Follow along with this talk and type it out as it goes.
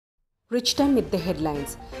Rits Time with the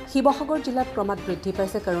headlines. Sivasagar জিলাত ক্ৰমাৎ বৃদ্ধি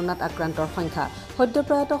পাইছে কৰোনাত আক্ৰান্তৰ সংখ্যা।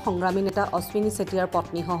 সদ্যপ্ৰয়াত সংগ্ৰামী নেতা অশ্বিনী চেতিয়াৰ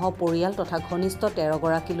পত্নীসহ পৰিয়াল তথা ঘনিষ্ঠ 13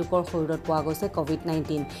 গৰাকী লোকৰ শৰীৰত পোৱা গৈছে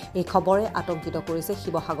COVID-19। এই খবৰে আতংকিত কৰিছে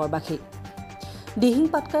শিৱসাগৰবাসীক। দিহিং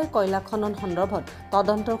পাটকাইৰ কয়লা খনন সন্দৰ্ভত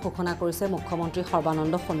তদন্তৰ ঘোষণা কৰিছে মুখ্যমন্ত্ৰী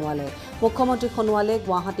সৰ্বানন্দ সোণোৱালে। মুখ্যমন্ত্ৰী সোণোৱালে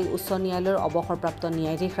গুৱাহাটী উচ্চ ন্যায়ালয়ৰ অৱসৰপ্ৰাপ্ত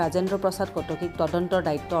ন্যায়াধীশ ৰাজেন্দ্ৰ প্ৰসাদ কটকীক তদন্তৰ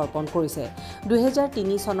দায়িত্ব অৰ্পণ কৰিছে।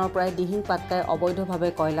 2003 চনৰ পৰাই দিহিং পাটকাই অবৈধভাৱে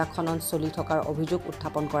কয়লা খনন চলি থকাৰ অভিযোগ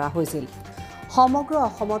উত্থাপন কৰা হৈছিল। সমগ্ৰ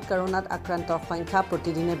অসমত কৰোনাত আক্ৰান্তৰ সংখ্যা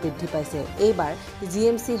প্ৰতিদিনে বৃদ্ধি পাইছে। এইবাৰ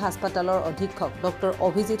GMC হাস্পতালৰ অধীক্ষক ডক্টৰ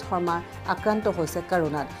অভিজিৎ শৰ্মা আক্ৰান্ত হৈছে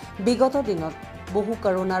কৰোনাত। বিগত দিনত বহু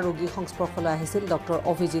কৰোনা ৰোগী সংস্পৰ্শলৈ আহিছিল ডক্টৰ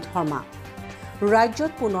অভিজিৎ শৰ্মা।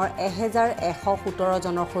 ৰাজ্যত পুনৰ 1117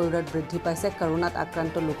 জনৰ শৰীৰত বৃদ্ধি পাইছে কৰোনাত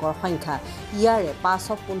আক্ৰান্ত লোকৰ সংখ্যা। ইয়াৰে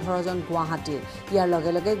 515 জন গুৱাহাটীৰ। ইয়াৰ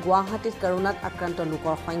লগে লগে গুৱাহাটীত কৰোনাত আক্ৰান্ত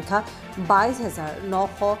লোকৰ সংখ্যা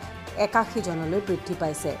 22,981 জনলৈ বৃদ্ধি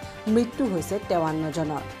পাইছে। মৃত্যু হৈছে 53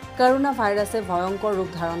 জনৰ। কৰোনা ভাইৰাছে ভয়ংকৰ ৰূপ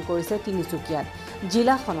ধাৰণ কৰিছে তিনিচুকীয়াত।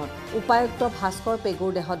 জিলাখনত উপায়ুক্ত ভাস্কৰ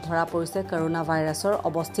পেগুৰ দেহত ধৰা পৰিছে কৰোনা ভাইৰাছৰ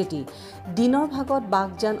অৱস্থিতি। দিনৰ ভাগত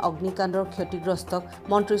বাঘজান অগ্নিকাণ্ডৰ ক্ষতিগ্ৰস্তক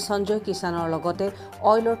মন্ত্ৰী সঞ্জয় কিষাণৰ লগতে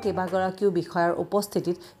অইলৰ কেইবাগৰাকীও বিষয়াৰ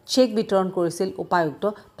উপস্থিতিত চেক বিতৰণ কৰিছিল উপায়ুক্ত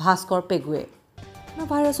ভাস্কৰ পেগুৱে। কৰোনা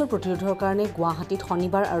ভাইৰাছৰ প্ৰতিৰোধৰ কাৰণে গুৱাহাটীত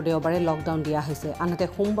শনিবাৰ আৰু দেওবাৰে লকডাউন দিয়া হৈছে। আনহাতে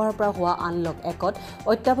সোমবাৰৰ পৰা হোৱা আনলক 1ত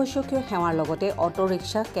অত্যাৱশ্যকীয় সেৱাৰ লগতে অটো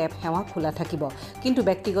ৰিক্সা কেব সেৱা খোলা থাকিব। কিন্তু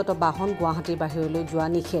ব্যক্তিগত বাহন গুৱাহাটীৰ বাহিৰলৈ যোৱা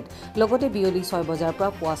নিষেধ। লগতে বিয়লি 6 বজাৰ পৰা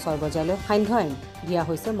পুৱা 6 বজালৈ সান্ধ্য আইন দিয়া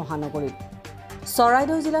হৈছে মহানগৰীত।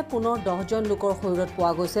 চৰাইদেউ জিলাত পুনৰ 10 জন লোকৰ শৰীৰত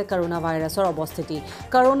পোৱা গৈছে কৰোনা ভাইৰাছৰ অৱস্থিতি।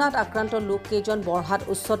 কৰোনাত আক্ৰান্ত লোককেইজন বৰহাট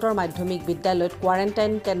উচ্চতৰ মাধ্যমিক বিদ্যালয়ত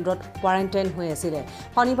কোৱাৰেণ্টাইন কেন্দ্ৰত কোৱাৰেণ্টাইন হৈ আছিলে।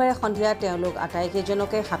 শনিবাৰে সন্ধিয়া তেওঁলোক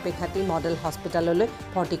আটাইকেইজনকে হাপেখাটি মডেল হস্পিটেললৈ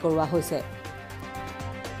ভৰ্তি কৰোৱা হৈছে।